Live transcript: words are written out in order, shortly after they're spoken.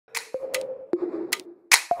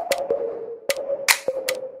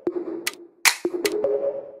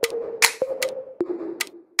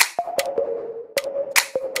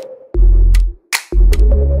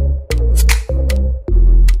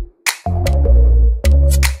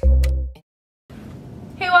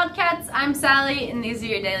I'm Sally, and these are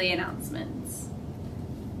your daily announcements.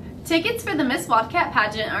 Tickets for the Miss Wildcat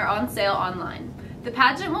pageant are on sale online. The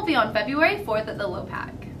pageant will be on February 4th at the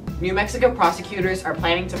Lopac. New Mexico prosecutors are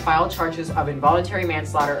planning to file charges of involuntary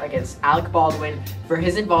manslaughter against Alec Baldwin for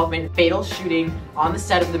his involvement in fatal shooting on the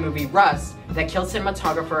set of the movie Rust that killed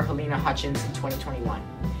cinematographer Helena Hutchins in 2021.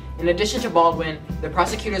 In addition to Baldwin, the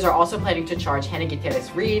prosecutors are also planning to charge Hannah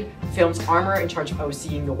Gutierrez-Reed, film's armor in charge of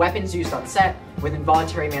overseeing the weapons used on set, with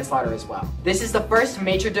involuntary manslaughter as well. This is the first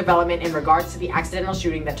major development in regards to the accidental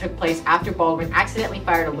shooting that took place after Baldwin accidentally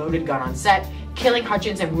fired a loaded gun on set, killing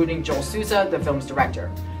Hutchins and wounding Joel Souza, the film's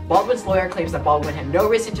director. Baldwin's lawyer claims that Baldwin had no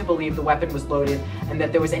reason to believe the weapon was loaded and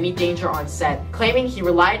that there was any danger on set, claiming he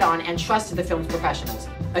relied on and trusted the film's professionals.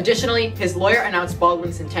 Additionally, his lawyer announced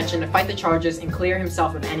Baldwin's intention to fight the charges and clear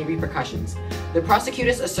himself of any repercussions. The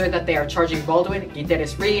prosecutors assert that they are charging Baldwin,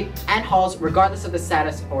 Gutierrez-Reed, and Halls regardless of the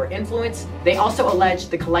status or influence. They also allege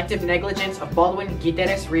the collective negligence of Baldwin,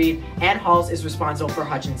 Gutierrez-Reed, and Halls is responsible for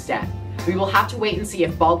Hutchins' death. We will have to wait and see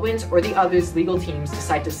if Baldwin's or the others' legal teams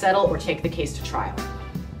decide to settle or take the case to trial.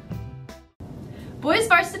 Boys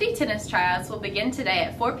varsity tennis tryouts will begin today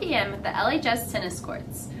at 4 p.m. at the LHS tennis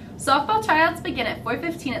courts. Softball tryouts begin at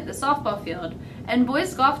 4:15 at the softball field, and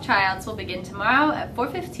boys golf tryouts will begin tomorrow at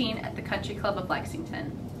 4:15 at the Country Club of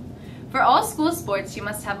Lexington. For all school sports, you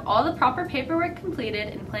must have all the proper paperwork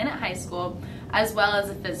completed in Planet High School, as well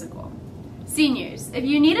as a physical. Seniors, if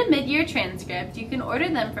you need a mid-year transcript, you can order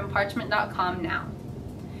them from parchment.com now.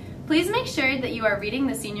 Please make sure that you are reading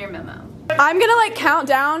the senior memo. I'm gonna count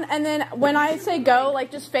down, and then when I say go,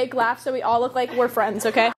 just fake laugh so we all look like we're friends,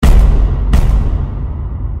 okay?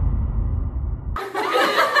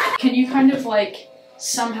 Can you kind of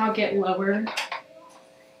somehow get lower?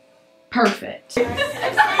 Perfect.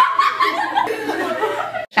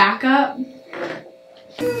 Back up.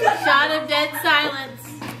 Shot of dead silence.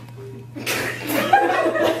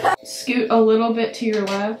 Scoot a little bit to your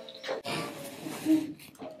left.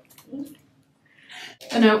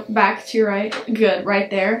 Oh, no, back to your right. Good, right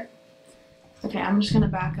there. Okay, I'm just gonna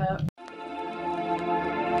back up.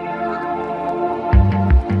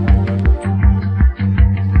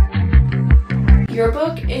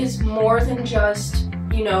 Yearbook is more than just,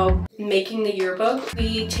 making the yearbook.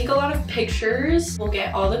 We take a lot of pictures. We'll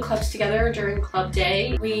get all the clubs together during club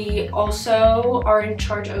day. We also are in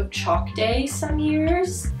charge of chalk day some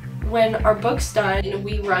years. When our book's done,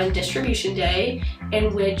 we run distribution day,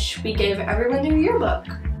 in which we give everyone their yearbook.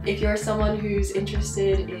 If you're someone who's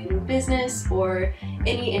interested in business or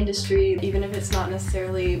any industry, even if it's not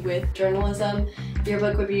necessarily with journalism,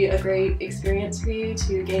 yearbook would be a great experience for you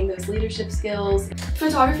to gain those leadership skills.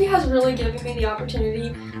 Photography has really given me the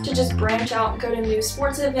opportunity to just branch out and go to new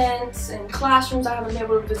sports events and classrooms I haven't been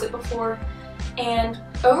able to visit before. And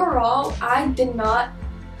overall, I did not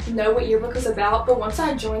know what yearbook was about, but once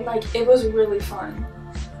I joined, it was really fun.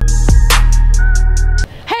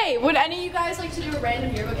 Hey, would any of you guys like to do a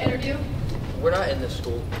random yearbook interview? We're not in this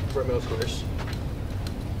school. We're middle schoolers.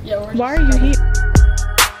 Yeah, why are you here?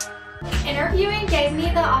 Interviewing gave me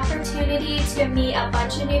the opportunity to meet a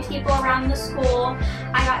bunch of new people around the school.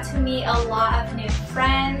 I got to meet a lot of new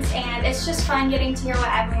friends, and it's just fun getting to hear what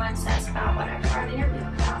everyone says about whatever I'm interviewing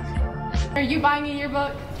about. Are you buying a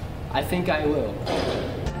yearbook? I think I will.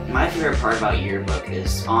 My favorite part about yearbook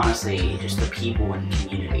is honestly just the people and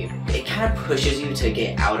community. It kind of pushes you to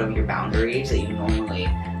get out of your boundaries that you normally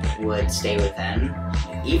would stay within.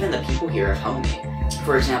 Even the people here are homey.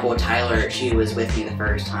 For example, Tyler, she was with me the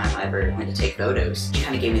first time I ever went to take photos. She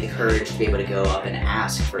kind of gave me the courage to be able to go up and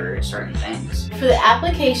ask for certain things. For the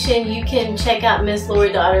application, you can check out Miss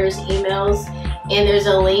Lori Daughter's emails, and there's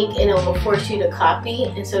a link and it will force you to copy,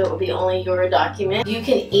 and so it will be only your document. You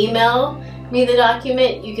can email me the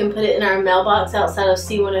document. You can put it in our mailbox outside of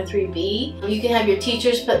C103B. You can have your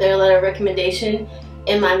teachers put their letter of recommendation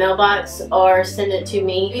in my mailbox or send it to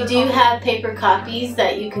me. We do have paper copies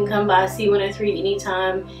that you can come by C103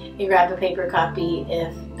 anytime and grab a paper copy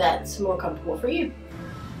if that's more comfortable for you.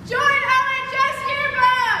 Join LHS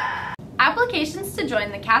Yearbook! Applications to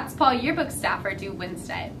join the Cat's Paw Yearbook staff are due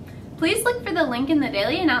Wednesday. Please look for the link in the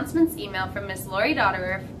daily announcements email from Miss Lori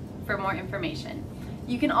Daughter for more information.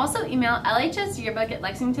 You can also email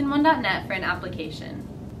lhsyearbook@lexington1.net for an application.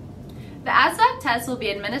 The ASVAB test will be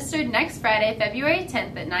administered next Friday, February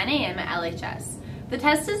 10th at 9 a.m. at LHS. The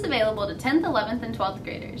test is available to 10th, 11th, and 12th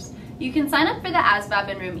graders. You can sign up for the ASVAB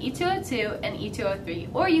in room E202 and E203,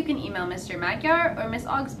 or you can email Mr. Magyar or Ms.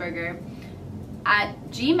 Augsburger at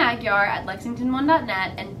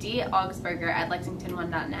gmagyar@lexington1.net and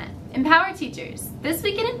daugsburger@lexington1.net. Empower teachers. This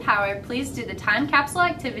week in Empower, please do the time capsule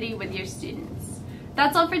activity with your students.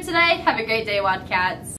 That's all for today. Have a great day, Wildcats.